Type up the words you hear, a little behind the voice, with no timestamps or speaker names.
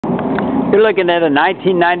You're looking at a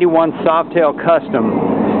 1991 Softail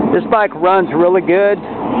Custom. This bike runs really good.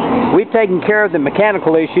 We've taken care of the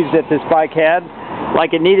mechanical issues that this bike had.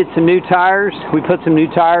 Like it needed some new tires. We put some new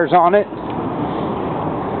tires on it.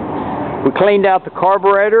 We cleaned out the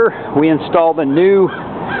carburetor. We installed a new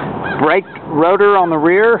brake rotor on the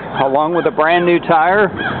rear along with a brand new tire.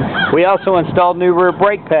 We also installed new rear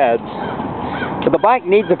brake pads. But the bike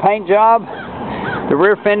needs a paint job. The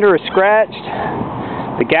rear fender is scratched.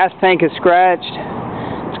 The gas tank is scratched.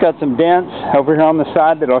 It's got some dents over here on the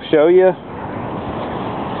side that I'll show you.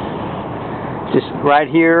 Just right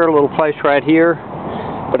here, a little place right here.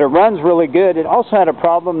 But it runs really good. It also had a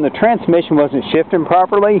problem. The transmission wasn't shifting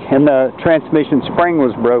properly and the transmission spring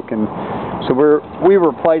was broken. So we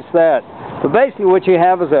replaced that. But basically what you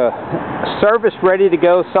have is a service ready to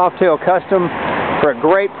go Softail Custom for a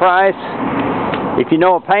great price. If you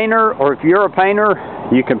know a painter or if you're a painter,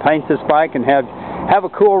 you can paint this bike and have a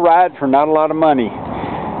cool ride for not a lot of money.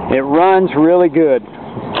 It runs really good.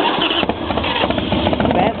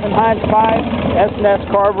 Vanson Hines 5 S&S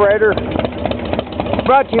carburetor.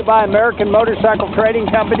 Brought to you by American Motorcycle Trading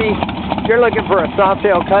Company. If you're looking for a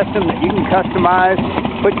Softail Custom that you can customize,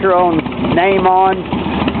 put your own name on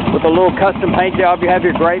with a little custom paint job, you have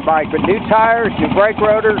your great bike. But new tires, new brake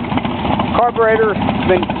rotor, carburetor has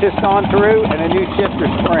been just gone through, and a new shifter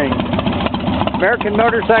spring. American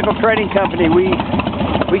Motorcycle Trading Company.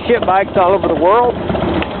 We ship bikes all over the world,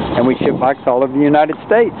 and we ship bikes all over the United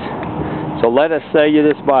States. So let us sell you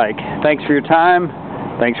this bike. Thanks for your time.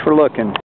 Thanks for looking.